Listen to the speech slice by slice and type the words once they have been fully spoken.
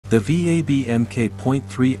The VAB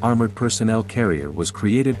Mk.3 armored personnel carrier was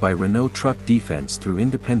created by Renault Truck Defense through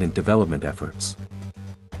independent development efforts.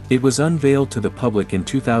 It was unveiled to the public in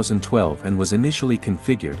 2012 and was initially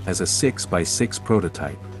configured as a 6x6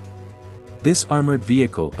 prototype. This armored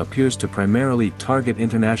vehicle appears to primarily target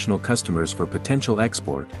international customers for potential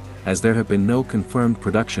export, as there have been no confirmed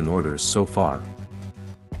production orders so far.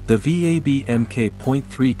 The VAB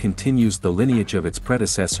Mk.3 continues the lineage of its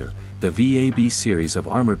predecessor, the VAB series of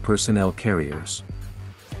armored personnel carriers.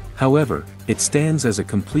 However, it stands as a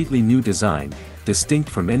completely new design, distinct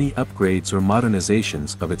from any upgrades or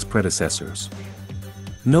modernizations of its predecessors.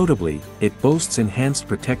 Notably, it boasts enhanced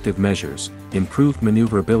protective measures, improved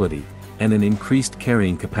maneuverability, and an increased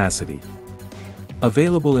carrying capacity.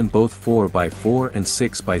 Available in both 4x4 and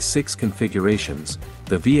 6x6 configurations,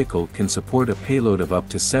 the vehicle can support a payload of up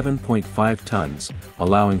to 7.5 tons,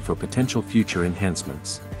 allowing for potential future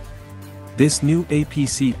enhancements. This new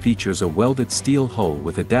APC features a welded steel hull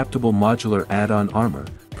with adaptable modular add-on armor,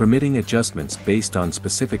 permitting adjustments based on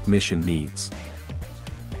specific mission needs.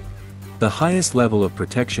 The highest level of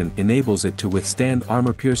protection enables it to withstand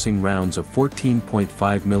armor-piercing rounds of 14.5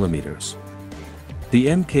 mm. The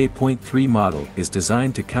Mk.3 model is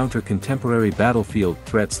designed to counter contemporary battlefield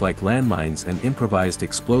threats like landmines and improvised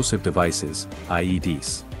explosive devices,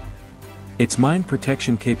 IEDs. Its mine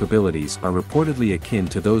protection capabilities are reportedly akin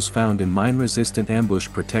to those found in mine-resistant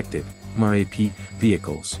ambush-protected (MRAP)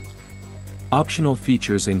 vehicles. Optional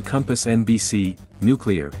features encompass NBC,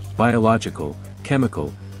 nuclear, biological,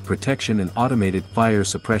 chemical, protection and automated fire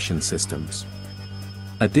suppression systems.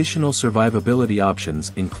 Additional survivability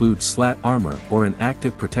options include slat armor or an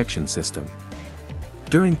active protection system.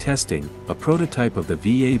 During testing, a prototype of the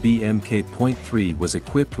VAB Mk.3 was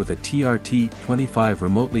equipped with a TRT-25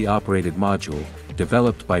 remotely operated module,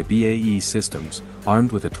 developed by BAE Systems,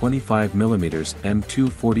 armed with a 25mm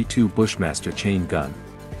M242 Bushmaster chain gun.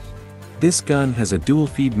 This gun has a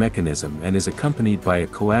dual-feed mechanism and is accompanied by a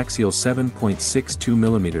coaxial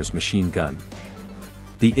 7.62mm machine gun.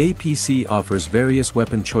 The APC offers various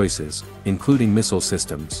weapon choices, including missile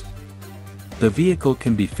systems. The vehicle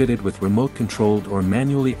can be fitted with remote-controlled or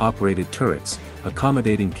manually operated turrets,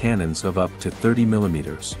 accommodating cannons of up to 30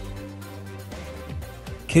 mm.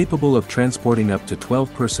 Capable of transporting up to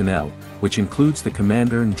 12 personnel, which includes the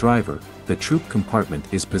commander and driver, the troop compartment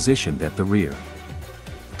is positioned at the rear.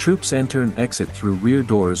 Troops enter and exit through rear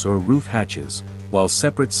doors or roof hatches, while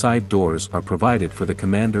separate side doors are provided for the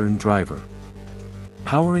commander and driver.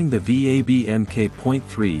 Powering the VAB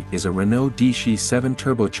Mk.3 is a Renault DC-7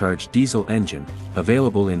 turbocharged diesel engine,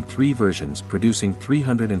 available in 3 versions producing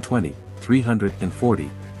 320,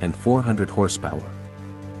 340, and 400 horsepower.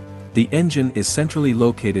 The engine is centrally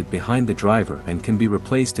located behind the driver and can be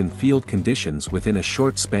replaced in field conditions within a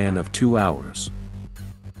short span of 2 hours.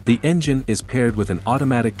 The engine is paired with an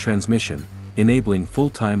automatic transmission, enabling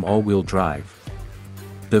full-time all-wheel drive.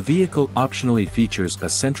 The vehicle optionally features a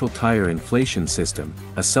central tire inflation system,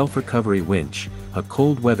 a self-recovery winch, a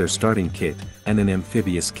cold weather starting kit, and an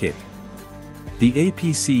amphibious kit. The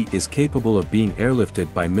APC is capable of being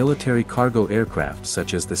airlifted by military cargo aircraft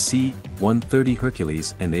such as the C-130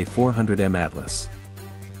 Hercules and A-400M Atlas.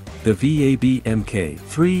 The VAB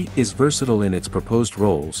Mk.3 is versatile in its proposed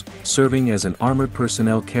roles, serving as an armored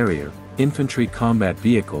personnel carrier, infantry combat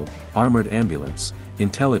vehicle, armored ambulance,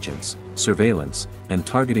 intelligence, surveillance, and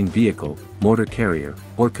targeting vehicle, mortar carrier,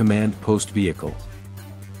 or command post vehicle.